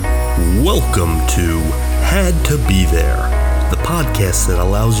Welcome to Had to Be There, the podcast that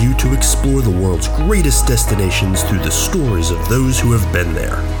allows you to explore the world's greatest destinations through the stories of those who have been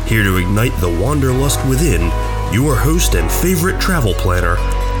there. Here to ignite the wanderlust within, your host and favorite travel planner,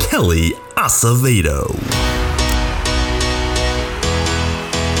 Kelly Acevedo.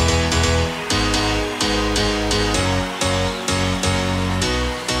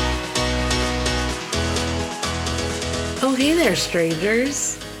 Oh, hey there,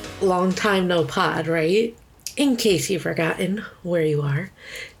 strangers. Long time no pod, right? In case you've forgotten where you are,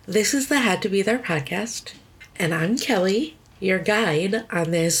 this is the Had to Be There podcast, and I'm Kelly, your guide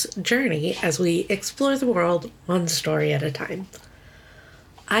on this journey as we explore the world one story at a time.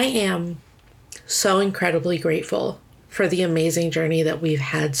 I am so incredibly grateful for the amazing journey that we've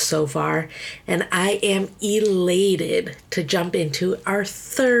had so far, and I am elated to jump into our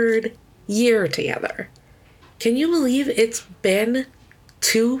third year together. Can you believe it's been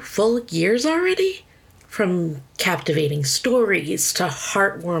 2 full years already? From captivating stories to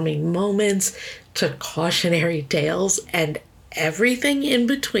heartwarming moments to cautionary tales and everything in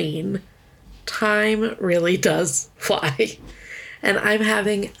between, time really does fly. And I'm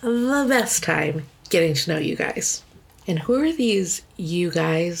having the best time getting to know you guys. And who are these you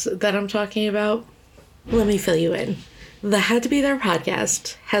guys that I'm talking about? Let me fill you in. The Had to Be There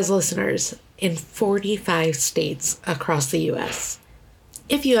podcast has listeners in 45 states across the U.S.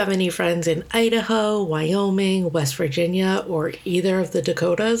 If you have any friends in Idaho, Wyoming, West Virginia, or either of the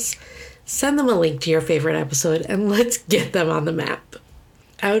Dakotas, send them a link to your favorite episode and let's get them on the map.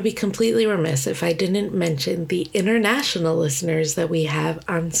 I would be completely remiss if I didn't mention the international listeners that we have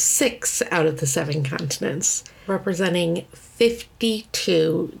on 6 out of the 7 continents, representing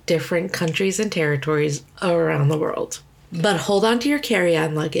 52 different countries and territories around the world. But hold on to your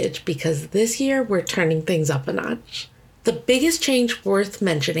carry-on luggage because this year we're turning things up a notch. The biggest change worth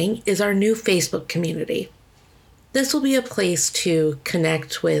mentioning is our new Facebook community. This will be a place to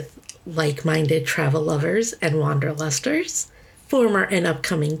connect with like-minded travel lovers and wanderlusters, former and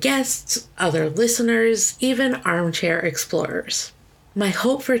upcoming guests, other listeners, even armchair explorers. My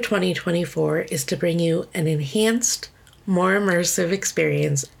hope for 2024 is to bring you an enhanced, more immersive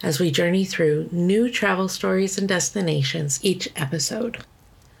experience as we journey through new travel stories and destinations each episode.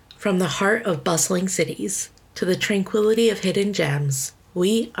 From the heart of bustling cities to the tranquility of hidden gems,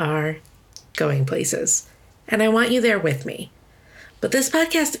 we are going places. And I want you there with me. But this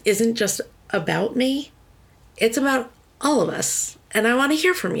podcast isn't just about me, it's about all of us. And I want to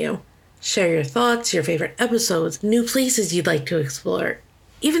hear from you. Share your thoughts, your favorite episodes, new places you'd like to explore,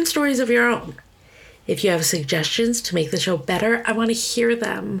 even stories of your own. If you have suggestions to make the show better, I want to hear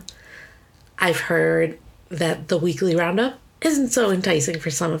them. I've heard that the weekly roundup isn't so enticing for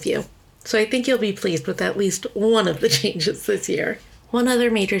some of you, so I think you'll be pleased with at least one of the changes this year. One other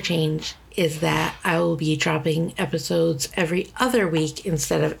major change is that I will be dropping episodes every other week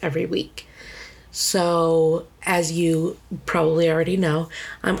instead of every week. So, as you probably already know,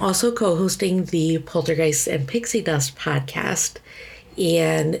 I'm also co-hosting the Poltergeist and Pixie Dust podcast.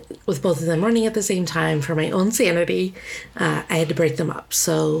 And with both of them running at the same time for my own sanity, I had to break them up.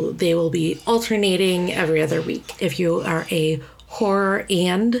 So they will be alternating every other week. If you are a horror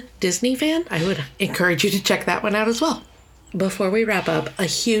and Disney fan, I would encourage you to check that one out as well. Before we wrap up, a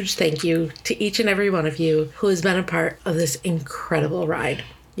huge thank you to each and every one of you who has been a part of this incredible ride.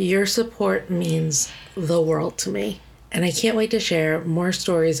 Your support means the world to me, and I can't wait to share more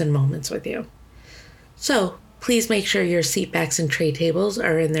stories and moments with you. So, please make sure your seat backs and tray tables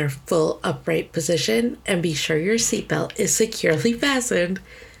are in their full upright position and be sure your seatbelt is securely fastened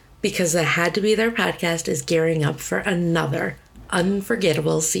because the Had to Be There podcast is gearing up for another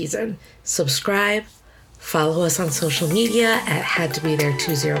unforgettable season. Subscribe, follow us on social media at Had to Be There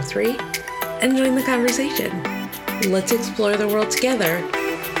 203 and join the conversation. Let's explore the world together,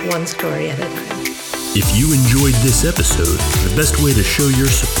 one story at a time. If you enjoyed this episode, the best way to show your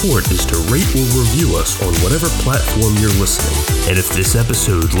support is to rate or review us on whatever platform you're listening. And if this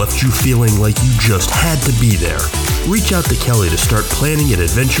episode left you feeling like you just had to be there, reach out to Kelly to start planning an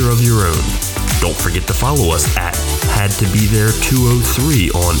adventure of your own. Don't forget to follow us at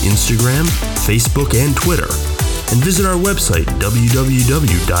HadToBeThere203 on Instagram, Facebook, and Twitter. And visit our website,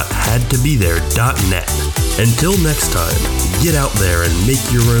 www.hadtobethere.net. Until next time, get out there and make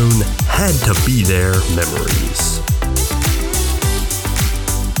your own Had to Be There memories.